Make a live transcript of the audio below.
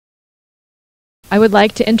I would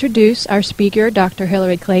like to introduce our speaker, Dr.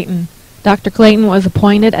 Hillary Clayton. Dr. Clayton was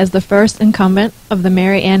appointed as the first incumbent of the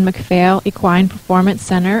Mary Ann McPhail Equine Performance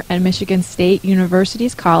Center at Michigan State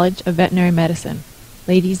University's College of Veterinary Medicine.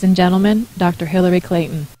 Ladies and gentlemen, Dr. Hillary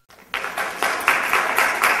Clayton.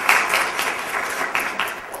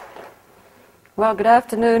 Well, good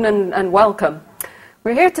afternoon and welcome.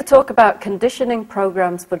 We're here to talk about conditioning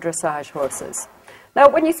programs for dressage horses. Now,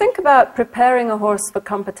 when you think about preparing a horse for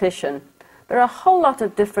competition, there are a whole lot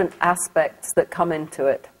of different aspects that come into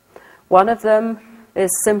it. One of them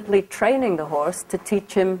is simply training the horse to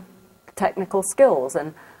teach him technical skills,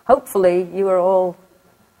 and hopefully you are all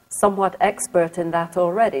somewhat expert in that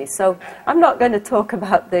already. So I'm not going to talk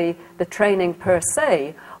about the training per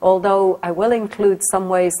se, although I will include some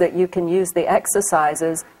ways that you can use the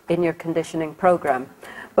exercises in your conditioning program.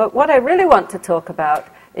 But what I really want to talk about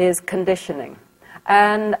is conditioning.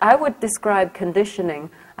 And I would describe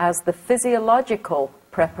conditioning as the physiological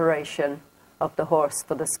preparation of the horse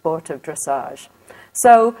for the sport of dressage.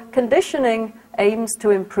 So conditioning aims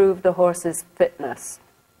to improve the horse's fitness.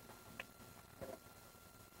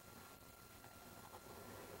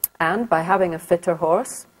 And by having a fitter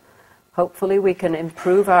horse, hopefully we can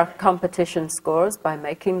improve our competition scores by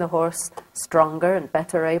making the horse stronger and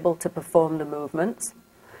better able to perform the movements.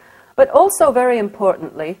 But also, very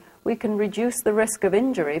importantly, we can reduce the risk of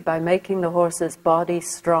injury by making the horse's body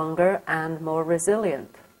stronger and more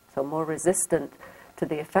resilient, so more resistant to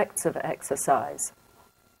the effects of exercise.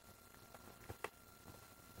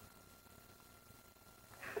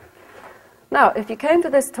 Now, if you came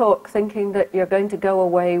to this talk thinking that you're going to go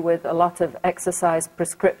away with a lot of exercise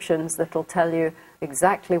prescriptions that will tell you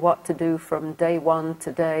exactly what to do from day 1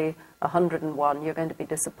 to day 101, you're going to be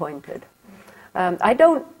disappointed. I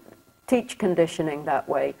don't teach conditioning that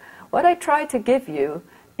way. What I try to give you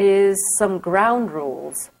is some ground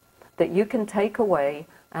rules that you can take away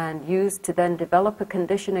and use to then develop a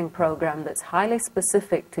conditioning program that's highly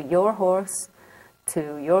specific to your horse,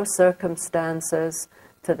 to your circumstances,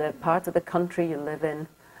 to the part of the country you live in,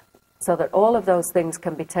 so that all of those things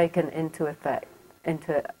can be taken into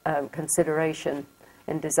consideration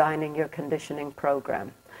in designing your conditioning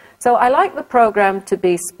program. So I like the program to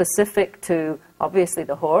be specific to, obviously,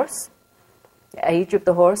 the horse. The age of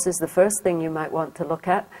the horse is the first thing you might want to look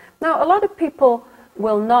at. Now, a lot of people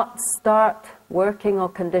will not start working or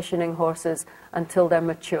conditioning horses until they're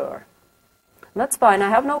mature. And that's fine, I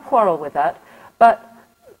have no quarrel with that, but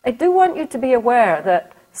I do want you to be aware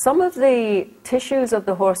that some of the tissues of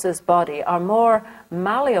the horse's body are more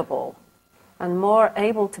malleable and more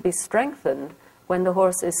able to be strengthened when the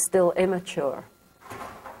horse is still immature.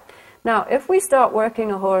 Now, if we start working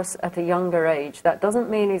a horse at a younger age, that doesn't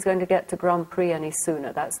mean he's going to get to Grand Prix any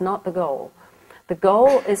sooner. That's not the goal. The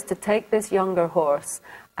goal is to take this younger horse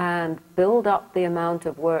and build up the amount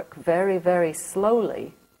of work very, very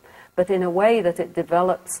slowly, but in a way that it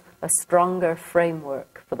develops a stronger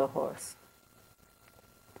framework for the horse.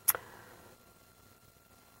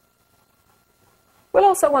 We'll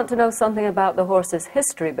also want to know something about the horse's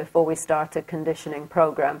history before we start a conditioning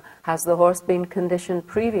program. Has the horse been conditioned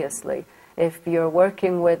previously? If you're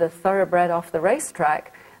working with a thoroughbred off the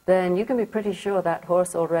racetrack, then you can be pretty sure that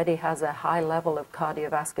horse already has a high level of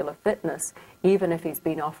cardiovascular fitness, even if he's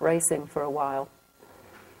been off racing for a while.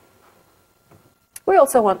 We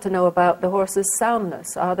also want to know about the horse's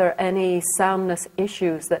soundness. Are there any soundness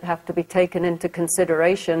issues that have to be taken into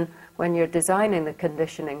consideration when you're designing the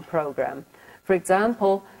conditioning program? For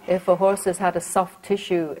example, if a horse has had a soft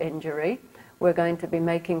tissue injury, we're going to be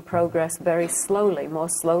making progress very slowly, more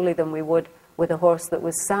slowly than we would with a horse that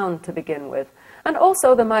was sound to begin with. And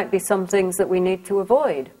also there might be some things that we need to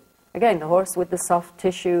avoid. Again, the horse with the soft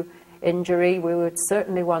tissue injury, we would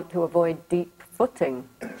certainly want to avoid deep footing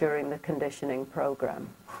during the conditioning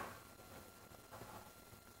program.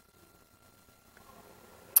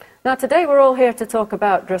 Now, today we're all here to talk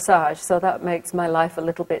about dressage, so that makes my life a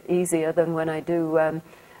little bit easier than when I do a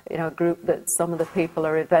group that some of the people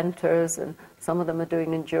are eventers, and some of them are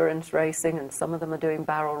doing endurance racing, and some of them are doing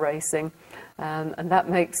barrel racing, and that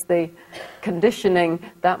makes the conditioning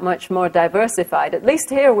that much more diversified. At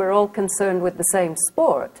least here we're all concerned with the same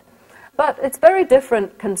sport. But it's very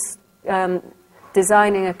different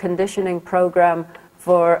designing a conditioning program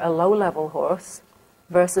for a low-level horse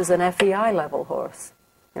versus an FEI level horse.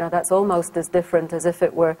 You know, that's almost as different as if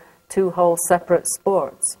it were two whole separate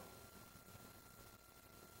sports.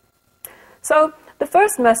 So the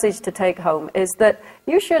first message to take home is that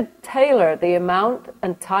you should tailor the amount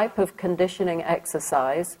and type of conditioning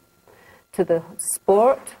exercise to the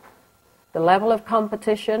sport, the level of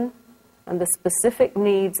competition, and the specific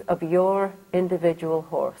needs of your individual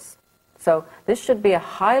horse. So this should be a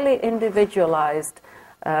highly individualized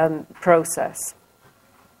process.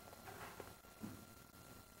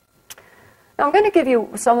 Now I'm going to give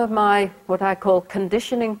you some of my, what I call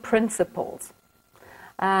conditioning principles.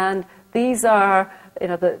 And these are, you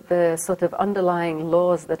know, the sort of underlying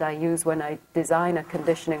laws that I use when I design a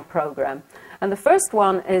conditioning program. And the first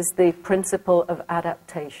one is the principle of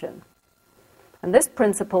adaptation. And this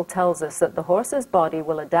principle tells us that the horse's body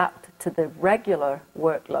will adapt to the regular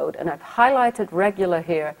workload. And I've highlighted regular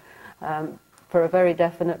here for a very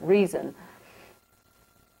definite reason.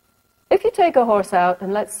 If you take a horse out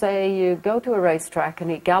and let's say you go to a racetrack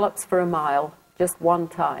and he gallops for a mile just one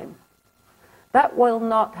time, that will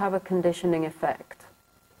not have a conditioning effect.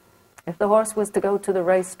 If the horse was to go to the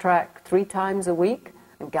racetrack 3 times a week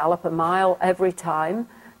and gallop a mile every time,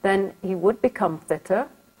 then he would become fitter.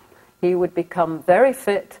 He would become very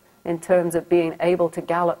fit in terms of being able to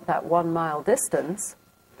gallop that 1 mile distance.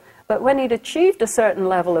 But when he'd achieved a certain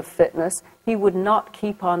level of fitness, he would not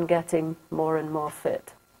keep on getting more and more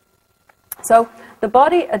fit. So the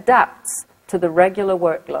body adapts to the regular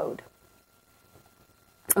workload.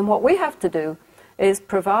 And what we have to do is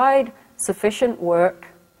provide sufficient work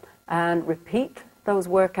and repeat those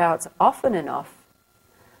workouts often enough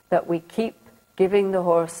that we keep giving the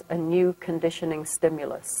horse a new conditioning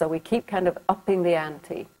stimulus. So we keep kind of upping the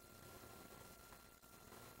ante.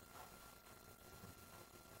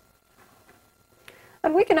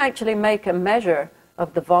 And we can actually make a measure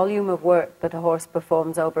of the volume of work that a horse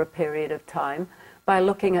performs over a period of time by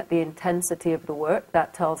looking at the intensity of the work.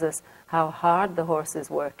 That tells us how hard the horse is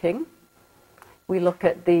working. We look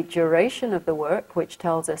at the duration of the work, which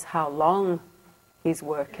tells us how long he's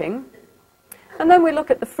working. And then we look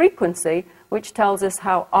at the frequency, which tells us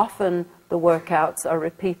how often the workouts are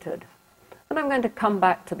repeated. And I'm going to come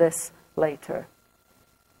back to this later.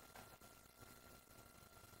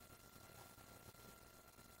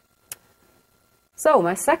 So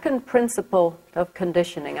my second principle of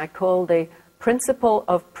conditioning, I call the principle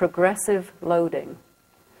of progressive loading.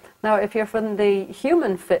 Now, if you're from the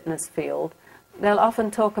human fitness field, they'll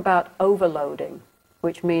often talk about overloading,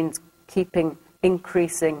 which means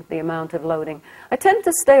increasing the amount of loading. I tend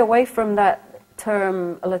to stay away from that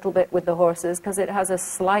term a little bit with the horses because it has a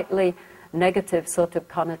slightly negative sort of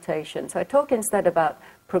connotation. So I talk instead about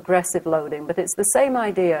progressive loading, but it's the same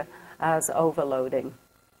idea as overloading.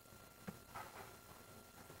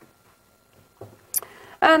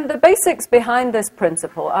 And the basics behind this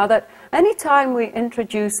principle are that any time we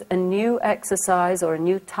introduce a new exercise or a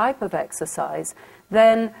new type of exercise,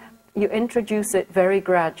 then you introduce it very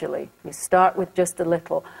gradually. You start with just a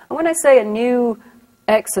little. And when I say a new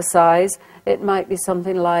exercise, it might be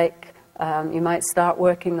something like you might start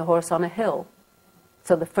working the horse on a hill.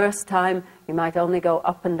 So the first time you might only go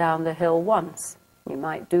up and down the hill once. You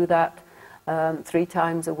might do that 3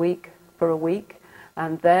 times a week for a week,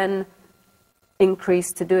 and then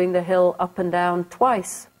increase to doing the hill up and down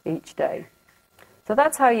twice each day. So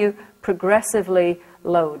that's how you progressively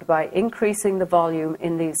load, by increasing the volume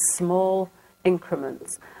in these small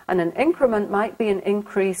increments. And an increment might be an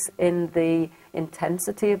increase in the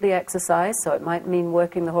intensity of the exercise, so it might mean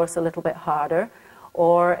working the horse a little bit harder,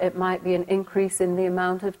 or it might be an increase in the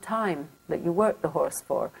amount of time that you work the horse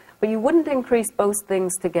for. But you wouldn't increase both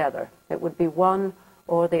things together. It would be one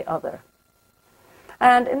or the other.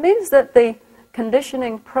 And it means that the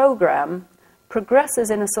conditioning program progresses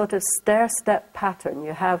in a sort of stair-step pattern.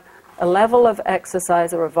 You have a level of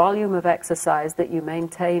exercise or a volume of exercise that you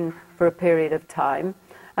maintain for a period of time,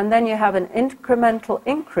 and then you have an incremental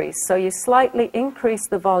increase. So you slightly increase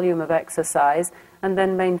the volume of exercise and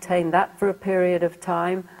then maintain that for a period of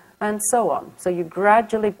time, and so on. So you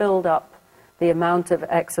gradually build up the amount of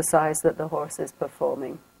exercise that the horse is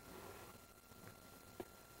performing.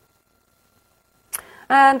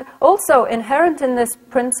 And also inherent in this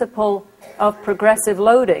principle of progressive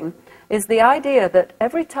loading is the idea that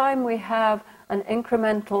every time we have an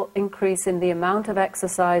incremental increase in the amount of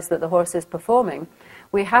exercise that the horse is performing,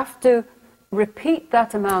 we have to repeat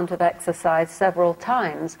that amount of exercise several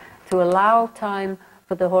times to allow time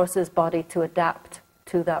for the horse's body to adapt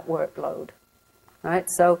to that workload. Right?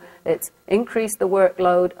 So it's increase the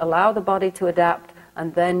workload, allow the body to adapt,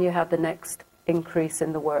 and then you have the next increase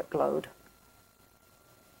in the workload.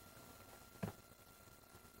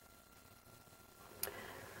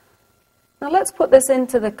 Now let's put this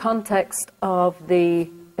into the context of the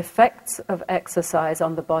effects of exercise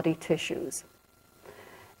on the body tissues.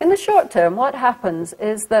 In the short term, what happens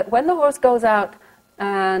is that when the horse goes out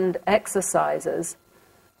and exercises,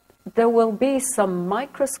 there will be some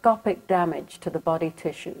microscopic damage to the body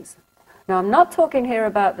tissues. Now, I'm not talking here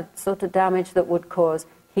about the sort of damage that would cause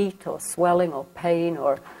heat or swelling or pain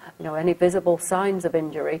or any visible signs of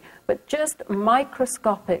injury, but just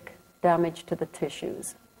microscopic damage to the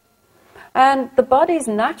tissues. And the body's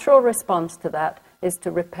natural response to that is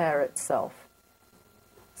to repair itself.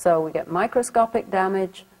 So we get microscopic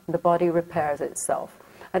damage, and the body repairs itself.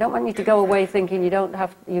 I don't want you to go away thinking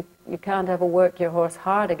you can't ever work your horse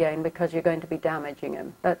hard again because you're going to be damaging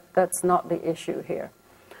him. That's not the issue here.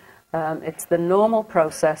 It's the normal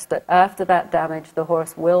process that after that damage, the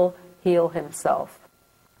horse will heal himself.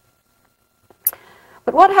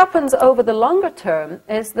 But what happens over the longer term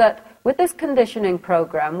is that with this conditioning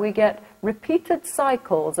program, we get repeated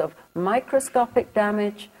cycles of microscopic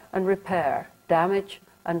damage and repair, damage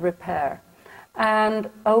and repair. And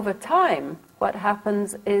over time, what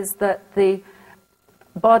happens is that the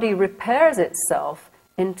body repairs itself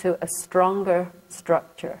into a stronger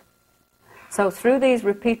structure. So through these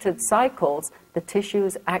repeated cycles, the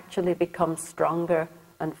tissues actually become stronger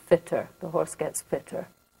and fitter. The horse gets fitter.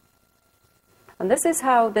 And this is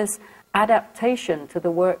how this adaptation to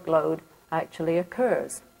the workload actually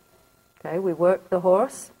occurs. Okay, we work the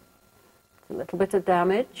horse, a little bit of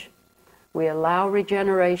damage, we allow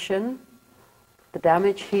regeneration, the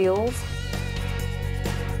damage heals,